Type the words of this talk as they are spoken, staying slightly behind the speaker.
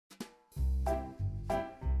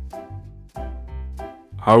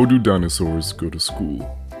How Do Dinosaurs Go to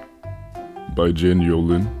School? By Jen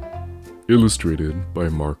Yolin, illustrated by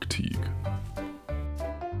Mark Teague.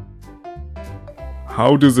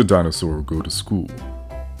 How does a dinosaur go to school?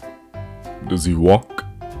 Does he walk?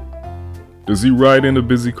 Does he ride in a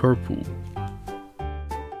busy carpool?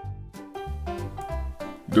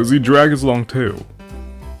 Does he drag his long tail?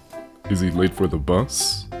 Is he late for the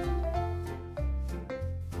bus?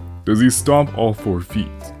 Does he stomp all 4 feet?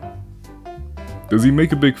 Does he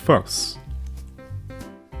make a big fuss?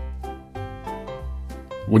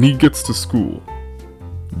 When he gets to school,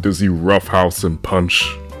 does he roughhouse and punch?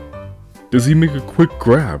 Does he make a quick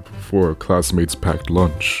grab for a classmate's packed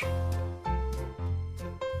lunch?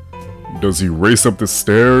 Does he race up the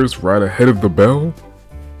stairs right ahead of the bell?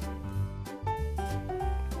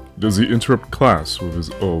 Does he interrupt class with his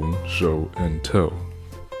own show and tell?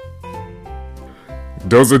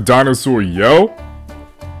 Does a dinosaur yell?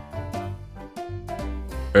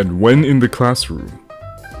 And when in the classroom,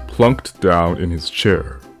 plunked down in his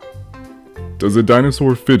chair, does a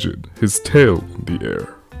dinosaur fidget his tail in the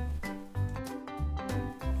air?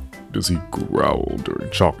 Does he growl during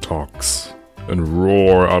chalk talks and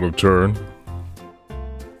roar out of turn?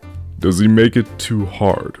 Does he make it too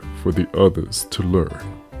hard for the others to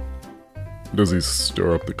learn? Does he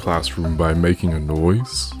stir up the classroom by making a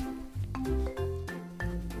noise?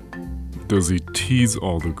 Does he tease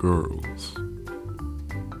all the girls?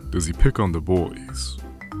 Does he pick on the boys?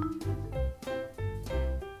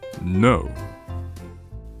 No.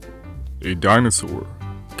 A dinosaur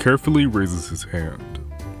carefully raises his hand.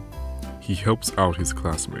 He helps out his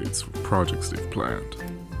classmates with projects they've planned.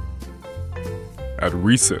 At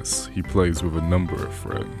recess, he plays with a number of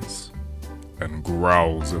friends and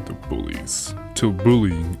growls at the bullies till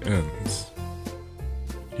bullying ends.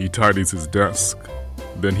 He tidies his desk,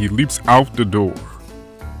 then he leaps out the door.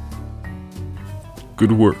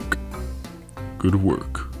 Good work,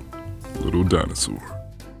 little dinosaur.